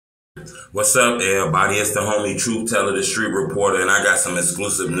What's up, everybody? It's the homie Truth Teller, the Street Reporter, and I got some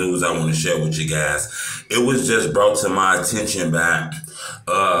exclusive news I want to share with you guys. It was just brought to my attention by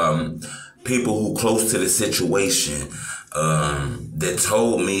people who close to the situation that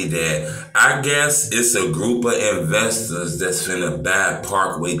told me that I guess it's a group of investors that's finna buy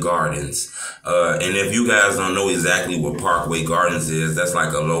Parkway Gardens. And if you guys don't know exactly what Parkway Gardens is, that's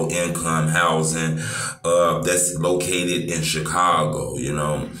like a low-income housing that's located in Chicago, you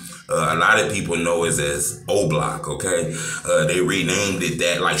know. A lot of people know it as OBLOCK, okay? They renamed it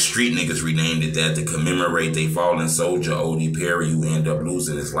that, like street niggas renamed it that to commemorate their fallen soldier, O.D. Perry, who ended up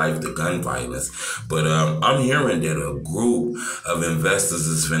losing his life to gun violence. But I'm hearing that a group of investors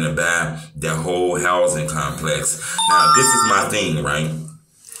is finna buy that whole housing complex. Now, this is my thing, right?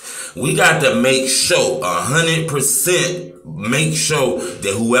 We got to make sure, 100% make sure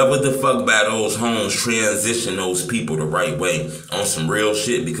that whoever the fuck buy those homes transition those people the right way on some real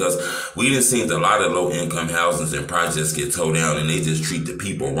shit, because we done seen a lot of low-income housings and projects get towed down and they just treat the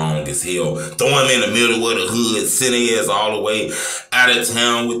people wrong as hell. Throw them in the middle of the hood, send their ass all the way out of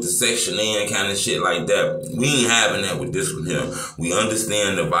town with the Section A and kind of shit like that. We ain't having that with this one here. We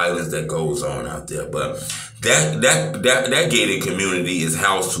understand the violence that goes on out there, but that gated community is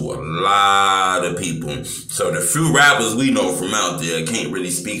housed to a lot of people. So the few rappers we know from out there can't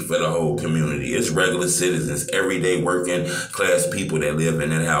really speak for the whole community. It's regular citizens, everyday working class people that live in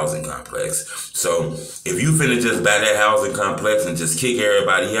that housing complex. So if you finna just buy that housing complex and just kick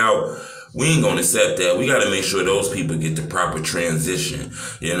everybody out, we ain't gonna accept that. We gotta make sure those people get the proper transition,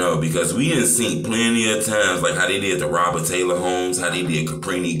 you know, because we done seen plenty of times like how they did the Robert Taylor homes, how they did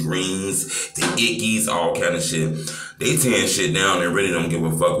Caprini Greens, the Ickies, all kind of shit. They tearing shit down and really don't give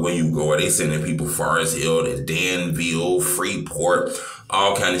a fuck where you go. Or they sending people Forest Hill to Danville, Freeport,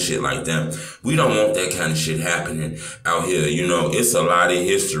 all kind of shit like that. We don't want that kind of shit happening out here. You know, it's a lot of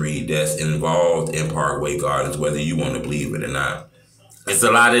history that's involved in Parkway Gardens, whether you want to believe it or not. It's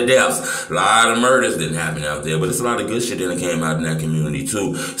a lot of deaths, a lot of murders didn't happen out there, but it's a lot of good shit that came out in that community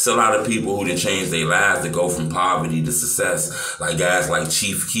too. It's a lot of people who done changed their lives to go from poverty to success, like guys like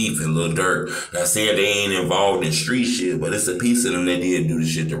Chief Keef and Lil Durk. Not saying they ain't involved in street shit, but it's a piece of them that did do the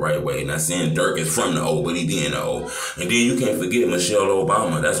shit the right way. Not saying Durk is from the O, but he did the O. And then you can't forget Michelle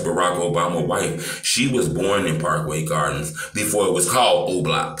Obama. That's Barack Obama's wife. She was born in Parkway Gardens before it was called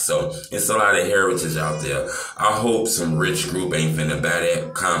O-Block. So it's a lot of heritage out there. I hope some rich group ain't finna buy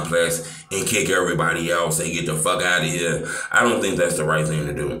that complex and kick everybody else and get the fuck out of here. I don't think that's the right thing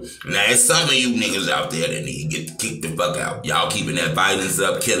to do. Now, it's some of you niggas out there that need to get kicked the fuck out. Y'all keeping that violence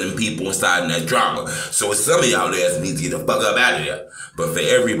up, killing people and starting that drama. So it's some of y'all that need to get the fuck up out of there. But for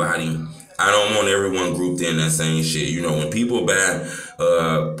everybody, I don't want everyone grouped in that same shit. You know, when people buy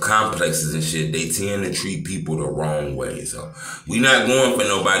complexes and shit, they tend to treat people the wrong way. So we not going for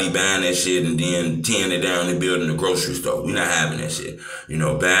nobody buying that shit and then tearing it down and building a grocery store. We not having that shit. You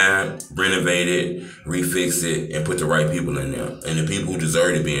know, buy, renovate it, refix it, and put the right people in there. And the people who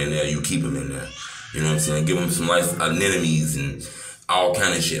deserve to be in there, you keep them in there. You know what I'm saying? Give them some nice anemones and all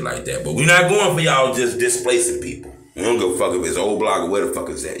kind of shit like that. But we not going for y'all just displacing people. We don't give a fuck if it's OBLOCK or where the fuck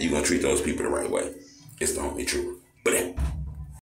is that. You gonna treat those people the right way. It's the only truth. But